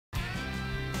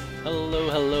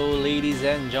Hello, ladies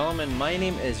and gentlemen. My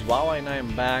name is Wawa and I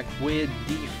am back with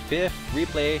the 5th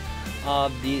replay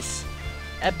of this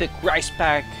epic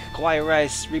Ricepack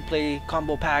KawaiiRice replay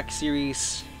combo pack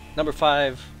series number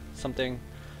 5 something.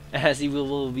 As you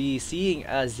will be seeing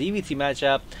a ZVT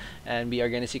matchup, and we are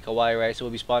going to see KawaiiRice will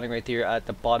be spawning right here at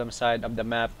the bottom side of the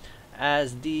map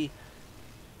as the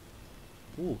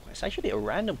it's actually a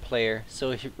random player.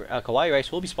 So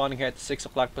KawaiiRice will be spawning here at the 6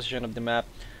 o'clock position of the map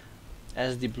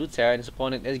as the blue Terra, and his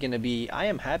opponent is going to be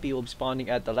IMHappy, will be spawning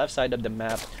at the left side of the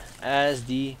map as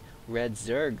the red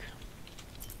Zerg.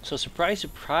 So surprise,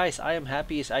 surprise,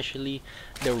 IMHappy is actually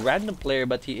the random player,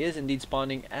 but he is indeed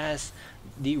spawning as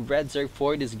the red Zerg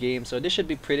for this game. So this should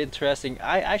be pretty interesting.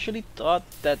 I actually thought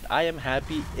that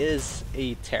IMHappy is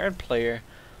a Terran player.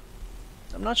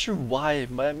 I'm not sure why,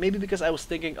 but maybe because I was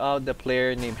thinking of the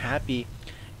player named Happy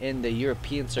in the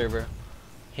European server.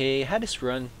 He had his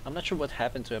run. I'm not sure what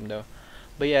happened to him though.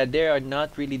 But yeah, they are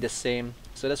not really the same.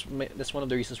 So that's one of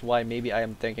the reasons why maybe I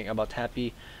am thinking about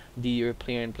Happy, the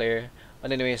European player.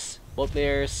 But anyways, both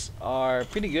players are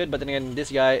pretty good. But then again,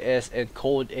 this guy is in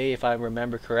Code A if I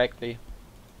remember correctly.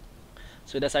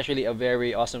 So that's actually a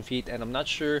very awesome feat, and I'm not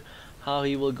sure how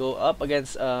he will go up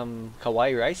against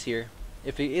KawaiiRice here.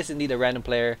 If he is indeed a random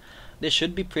player, this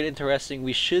should be pretty interesting.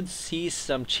 We should see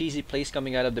some cheesy plays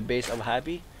coming out of the base of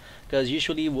Happy. Because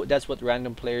usually that's what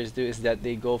random players do, is that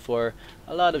they go for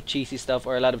a lot of cheesy stuff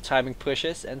or a lot of timing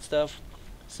pushes and stuff.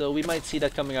 So we might see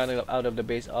that coming out of the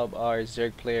base of our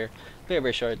Zerg player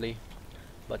very shortly.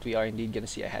 But we are indeed going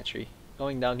to see a hatchery.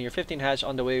 Going down here, 15 hatch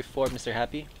on the way for Mr.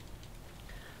 Happy.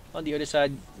 On the other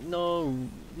side, no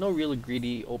real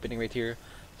greedy opening right here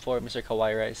for Mr.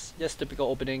 KawaiiRice. Just typical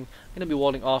opening. Going to be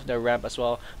walling off the ramp as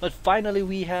well. But finally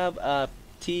we have a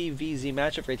TVZ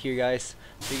matchup right here, guys.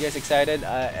 So you guys excited?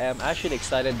 I am actually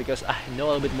excited because I know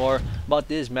a little bit more about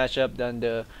this matchup than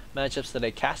the matchups that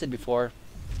I casted before.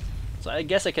 So I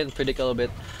guess I can predict a little bit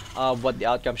of what the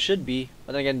outcome should be.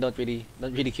 But then again, don't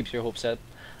really keep your hopes up.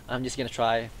 I'm just gonna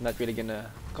try. I'm not really gonna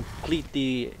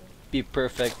completely be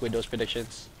perfect with those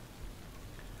predictions.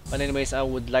 But anyways, I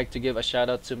would like to give a shout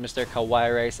out to Mr.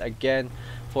 KawaiiRice again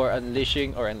for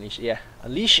unleashing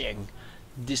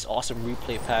this awesome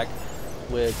replay pack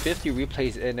with 50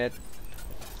 replays in it.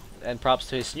 And props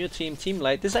to his new team, Team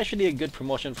Light. This is actually a good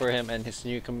promotion for him and his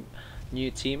new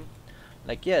team.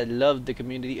 Like, yeah, love the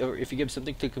community, or if you give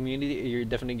something to the community, you're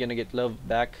definitely gonna get love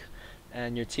back,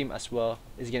 and your team as well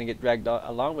is gonna get dragged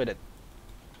along with it.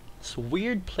 It's a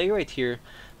weird play right here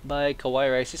by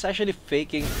KawaiiRice. He's actually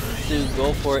faking to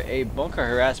go for a bunker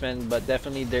harassment, but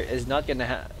definitely there is not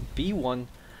gonna be one,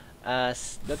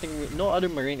 as no other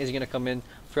marine is gonna come in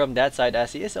from that side,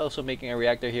 as he is also making a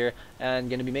reactor here and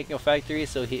gonna be making a factory.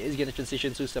 So he is gonna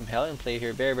transition to some Hellion play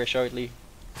here very shortly.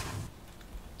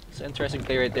 So interesting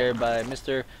play right there by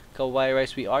Mr.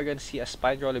 KawaiiRice. We are gonna see a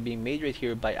spine crawler being made right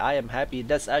here by IMHappy.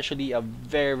 That's actually a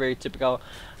very typical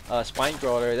spine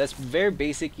crawler. That's very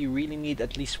basic. You really need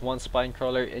at least one spine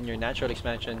crawler in your natural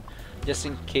expansion, just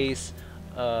in case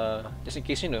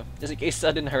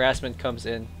sudden harassment comes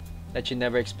in that you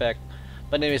never expect.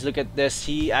 But anyways, look at this.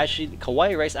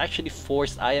 KawaiiRice actually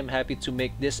forced IMHappy to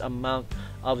make this amount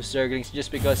of Zerglings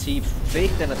just because he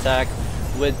faked an attack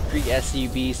with 3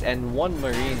 SCVs and 1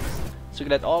 Marine. So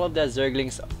that all of that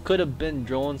Zerglings could have been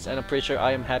drones, and I'm pretty sure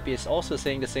IMHappy is also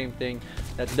saying the same thing,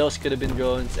 that those could have been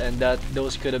drones and that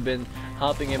those could have been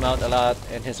helping him out a lot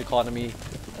in his economy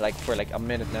for a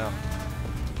minute now.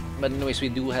 But anyways, we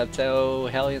do have 2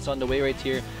 Hellions on the way right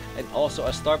here, and also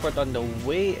a starport on the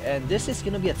way, and this is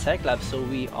gonna be a tech lab, so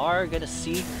we are gonna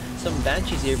see some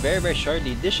Banshees here very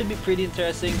shortly. This should be pretty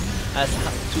interesting as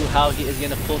to how he is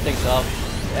gonna pull things off,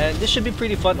 and this should be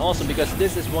pretty fun also because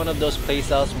this is one of those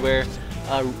playstyles where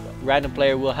a random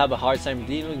player will have a hard time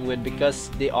dealing with because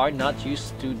they are not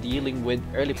used to dealing with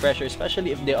early pressure,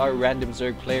 especially if they are random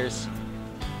Zerg players.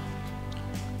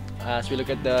 As we look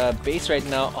at the base right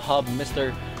now of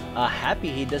Mr. Happy,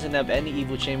 he doesn't have any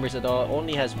Evo chambers at all.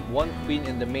 Only has 1 queen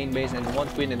in the main base and 1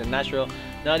 queen in the natural,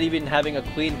 not even having a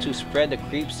queen to spread the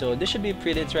creeps. So this should be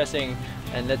pretty interesting,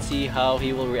 and let's see how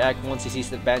he will react once he sees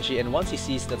that Banshee and once he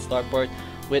sees that starport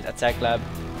with attack lab.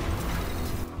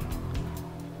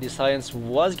 The Science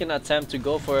was gonna attempt to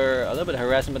go for a little bit of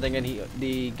harassment, but then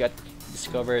they got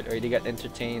discovered, or they got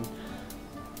entertained,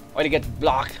 or they get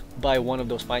blocked by one of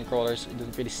those spine crawlers. I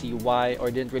didn't really see why,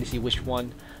 or didn't really see which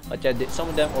one, but yeah, some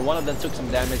of them, or one of them, took some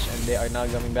damage and they are now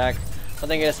coming back. I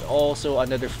think it's also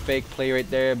another fake play right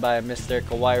there by Mr.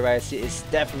 KawaiiRice. He is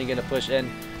definitely gonna push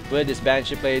in with this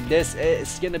Banshee play. This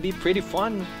is gonna be pretty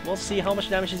fun. We'll see how much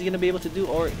damage he's gonna be able to do,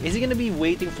 or is he gonna be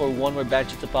waiting for one more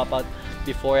Banshee to pop out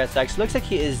before he attacks? Looks like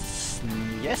he is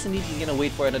yes, indeed, he's gonna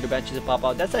wait for another Banshee to pop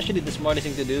out. That's actually the smartest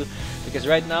thing to do, because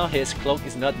right now his cloak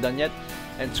is not done yet,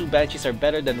 and 2 Banshees are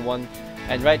better than 1.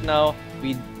 And right now,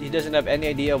 he doesn't have any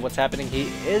idea of what's happening. He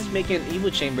is making an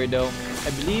Evo Chamber though. I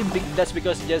believe that's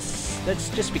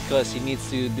just because he needs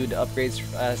to do the upgrades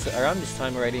around this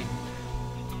time already.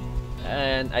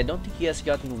 And I don't think he has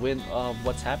gotten wind of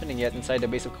what's happening yet inside the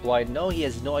base of Kawhi. No, he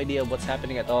has no idea of what's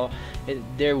happening at all.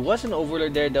 There was an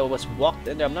Overlord there that was walked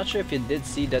in there. I'm not sure if you did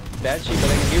see that Banshee, but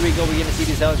then here we go. We're gonna see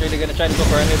these Hellions. They're gonna try to go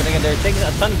for a runway, but again, they're taking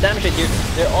a ton of damage right here.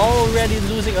 They're already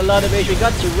losing a lot of HP. We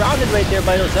got surrounded right there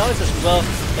by those Hellions as well.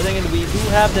 But then we do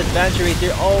have that Banshee right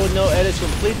here. Oh no, it is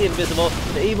completely invisible.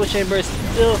 The Evo Chamber is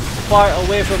still far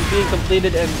away from being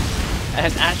completed, and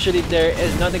actually there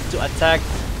is nothing to attack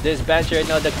this Banshee right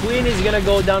now. The Queen is gonna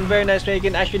go down very nice. You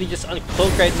can actually just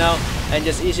uncloak right now and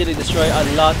just easily destroy a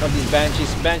lot of these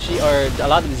Banshees. Or a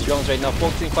lot of these drones right now.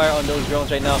 Focusing fire on those drones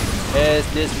right now is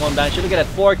this one Banshee. Look at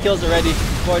that, 4 kills already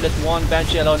for that one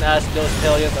Banshee alone, as those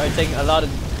Hellions are taking a lot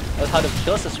of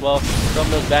kills as well from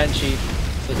those Banshee.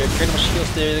 So they're pretty much kill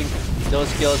stealing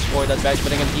those kills for that Banshee.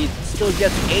 But again, he still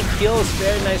gets 8 kills.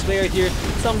 Very nice player here.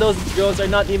 Some of those drones are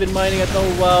not even mining at all.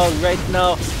 Well, right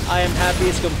now IMHappy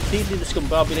is completely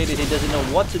discombobulated. He doesn't know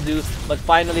what to do. But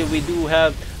finally, we do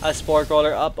have a Spore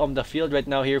Crawler up on the field right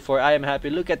now here for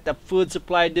IMHappy. Look at the food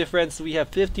supply difference. We have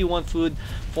 51 food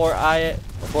for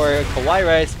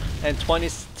KawaiiRice and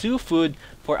 22 food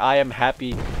for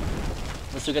IMHappy.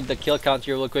 Let's look at the kill count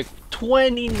here real quick.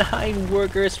 29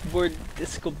 workers were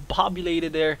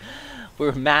discombobulated there.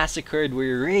 We're massacred,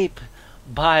 we're raped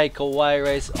by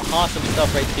KawaiiRice. Awesome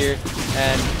stuff right here.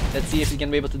 And let's see if he can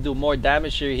be able to do more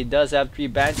damage here. He does have 3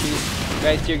 Banshees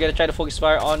right here. Gonna try to focus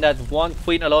fire on that one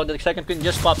Queen alone. The second Queen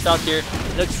just popped out here.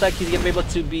 Looks like he's gonna be able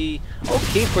to be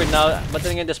okay for now. But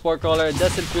then again, the Spore Crawler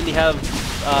doesn't really have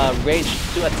range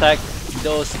to attack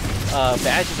those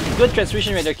Banshees. Good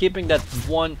transmission right there, keeping that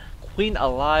one Queen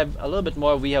alive a little bit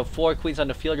more. We have 4 Queens on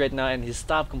the field right now, and he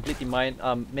stopped completely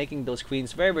making those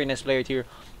Queens. Very nice player here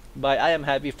by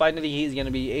IMHappy. Finally, he's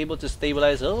gonna be able to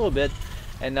stabilize a little bit,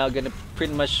 and now gonna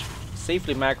pretty much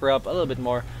safely macro up a little bit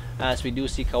more, as we do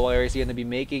see KawaiiRice gonna be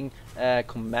making a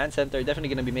command center. Definitely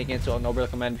gonna be making it to an orbital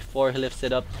command before he lifts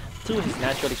it up to his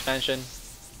natural expansion.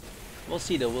 We'll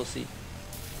see though, we'll see.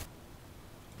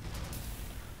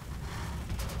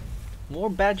 More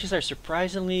Banshees are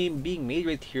surprisingly being made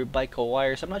right here by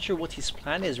KawaiiRice. I'm not sure what his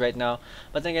plan is right now,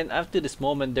 but then again, after this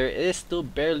moment, there is still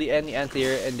barely any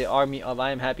anti-air in the army of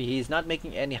IMHappy. He's not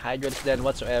making any Hydras then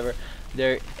whatsoever.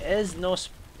 There is no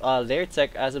lair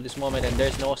tech as of this moment, and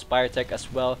there's no Spire tech as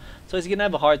well. So he's gonna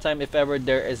have a hard time if ever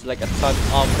there is like a ton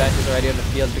of Banshees already on the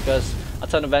field, because a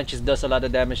ton of Banshees does a lot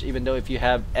of damage, even though if you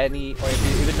have any, or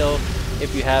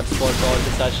if you have Spore Crawlers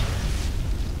and such.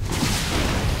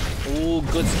 Ooh,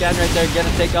 good scan right there.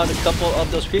 Gonna take out a couple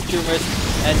of those creep tumors,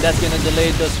 and that's gonna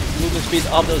delay those movement speed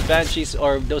of those Banshees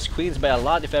or those Queens by a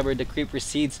lot if ever the creep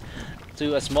recedes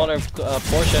to a smaller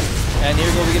portion. And here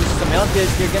we go, we're gonna see some health here.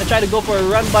 They're gonna try to go for a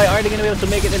run by. Are they gonna be able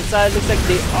to make it inside? Looks like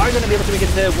they are gonna be able to make it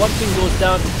inside. One Queen goes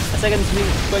down, a second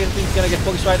Queen's gonna get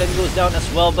focused right and goes down as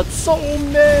well. But so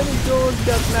many drones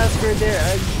got massacred there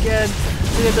again.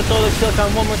 Look at the total kill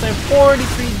count one more time.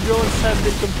 43 drones have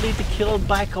been completely killed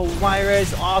by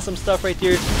KawaiiRice. Awesome stuff right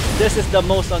here. This is the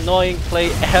most annoying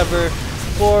play ever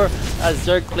for a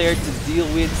Zerg player to deal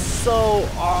with. So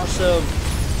awesome.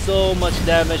 So much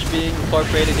damage being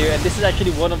incorporated here. And this is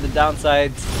actually one of the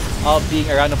downsides of being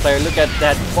a random player. Look at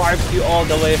that barbecue all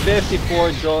the way.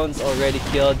 54 drones already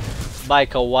killed by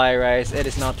KawaiiRice. It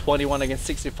is now 21 against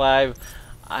 65.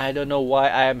 I don't know why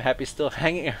IMHappy still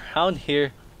hanging around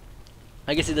here.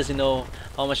 I guess he doesn't know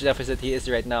how much deficit he is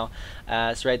right now,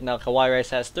 as right now KawaiiRice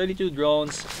has 32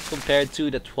 drones compared to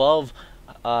the 12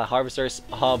 harvesters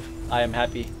of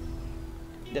IMHappy.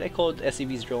 Did I call it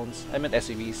SCVs drones? I meant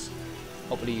SCVs.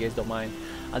 Hopefully you guys don't mind.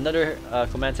 Another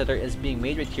command center is being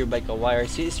made right here by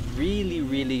KawaiiRice. He is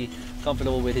really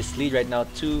comfortable with his lead right now.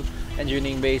 2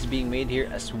 engineering base being made here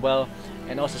as well.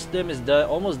 And also Stim is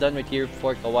almost done right here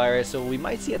for KawaiiRice. So we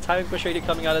might see a timing push right here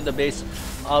coming out of the base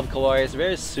of KawaiiRice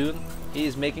very soon. He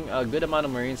is making a good amount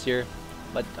of Marines here,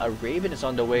 but a Raven is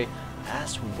on the way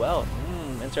as well.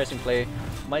 Interesting play.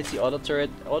 Might see auto turret.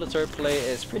 Auto turret play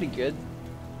is pretty good.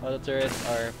 Auto turrets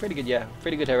are pretty good, yeah.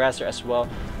 Pretty good harasser as well.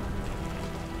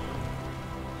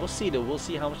 We'll see though. We'll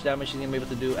see how much damage he's gonna be able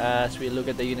to do as we look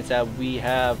at the units tab. We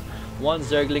have 1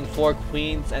 Zergling, 4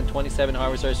 Queens, and 27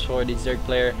 Harvesters for the Zerg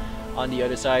player. On the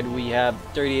other side, we have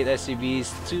 38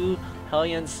 SCVs, 2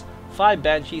 Hellions, 5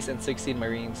 Banshees, and 16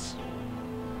 Marines.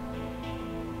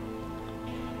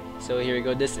 So here we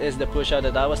go. This is the push out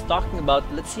that I was talking about.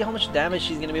 Let's see how much damage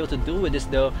she's gonna be able to do with this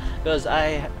though, because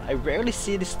I rarely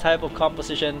see this type of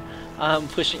composition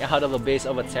pushing out of a base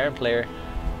of a Terran player.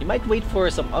 He might wait for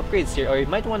some upgrades here, or he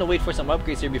might want to wait for some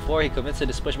upgrades here before he commits to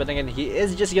this push, but again, he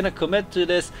is just gonna commit to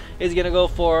this. He's gonna go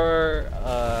for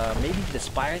maybe the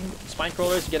spine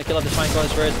crawlers. He's gonna kill off the spine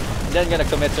crawlers first, then gonna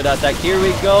commit to the attack. Here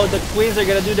we go. The queens are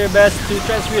gonna do their best to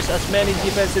transfuse as many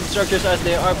defensive structures as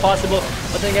they are possible,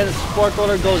 but then again, spore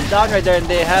crawler goes down right there, and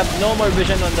they have no more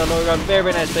vision on the low ground. Very,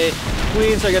 very nice play.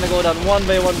 Queens are gonna go down one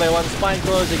by one. Spine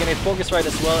crawlers are gonna focus right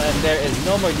as well, and there is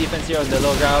no more defense here on the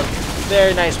low ground.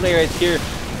 Very nice play right here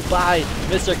by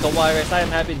Mr. KawaiiRice. I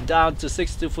am happy down to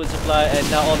 62 food supply, and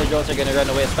now all the drones are gonna run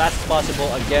away as fast as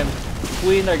possible. Again,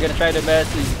 Queen are gonna try their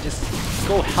best to just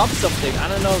go help something. I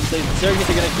don't know, the Zergis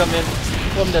are gonna come in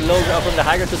from the low ground, from the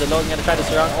high ground to the low, and gonna try to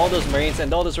surround all those Marines,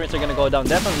 and all those Marines are gonna go down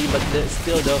definitely, but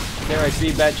still though, there are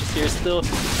 3 benches here still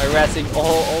harassing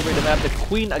all over the map. The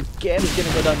Queen again is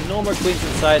gonna go down. No more Queens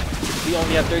inside. We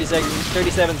only have 37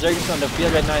 Zergis on the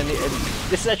field right now, and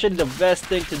this is actually the best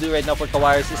thing to do right now for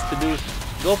KawaiiRice, is to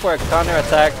go for a counter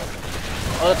attack.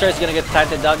 All the turrets are gonna get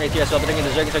planted down right here as well, but again,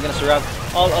 the Zergis are gonna surround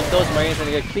all of those Marines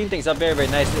and gonna clean things up very, very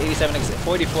nicely. 87 x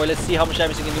 44. Let's see how much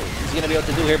damage he's gonna be able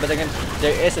to do here. But again,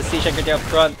 there is a siege anchor there up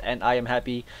front, and I am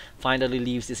happy finally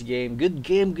leaves this game. Good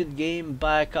game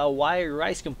by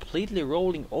KawaiiRice, completely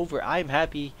rolling over I am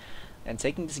happy and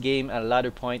taking this game at a ladder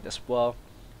point as well.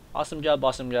 Awesome job,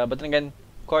 awesome job. But then again,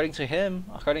 according to him,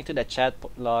 according to the chat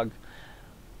log,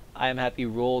 I am happy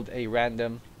rolled a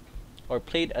random, or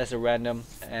played as a random,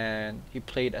 and he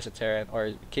played as a Terran,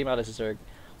 or came out as a Zerg,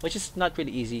 which is not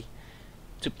really easy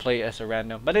to play as a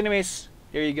random. But anyways,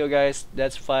 here you go guys.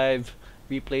 That's 5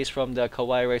 replays from the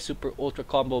KawaiiRice Super Ultra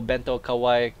Combo Bento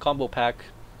Kawaii Combo Pack.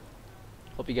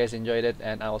 Hope you guys enjoyed it,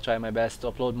 and I will try my best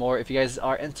to upload more. If you guys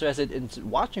are interested in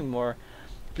watching more,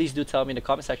 please do tell me in the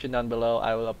comment section down below.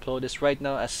 I will upload this right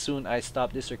now as soon as I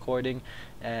stop this recording.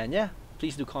 And yeah,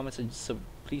 please do comment,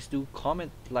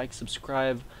 like,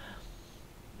 subscribe.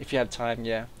 If you have time,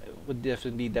 yeah, it would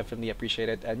definitely appreciate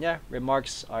it. And yeah,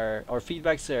 remarks or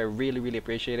feedbacks are really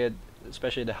appreciated,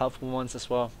 especially the helpful ones as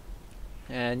well.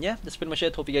 And yeah, that's pretty much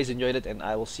it. Hope you guys enjoyed it, and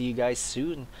I will see you guys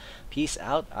soon. Peace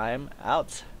out. I'm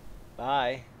out.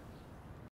 Bye.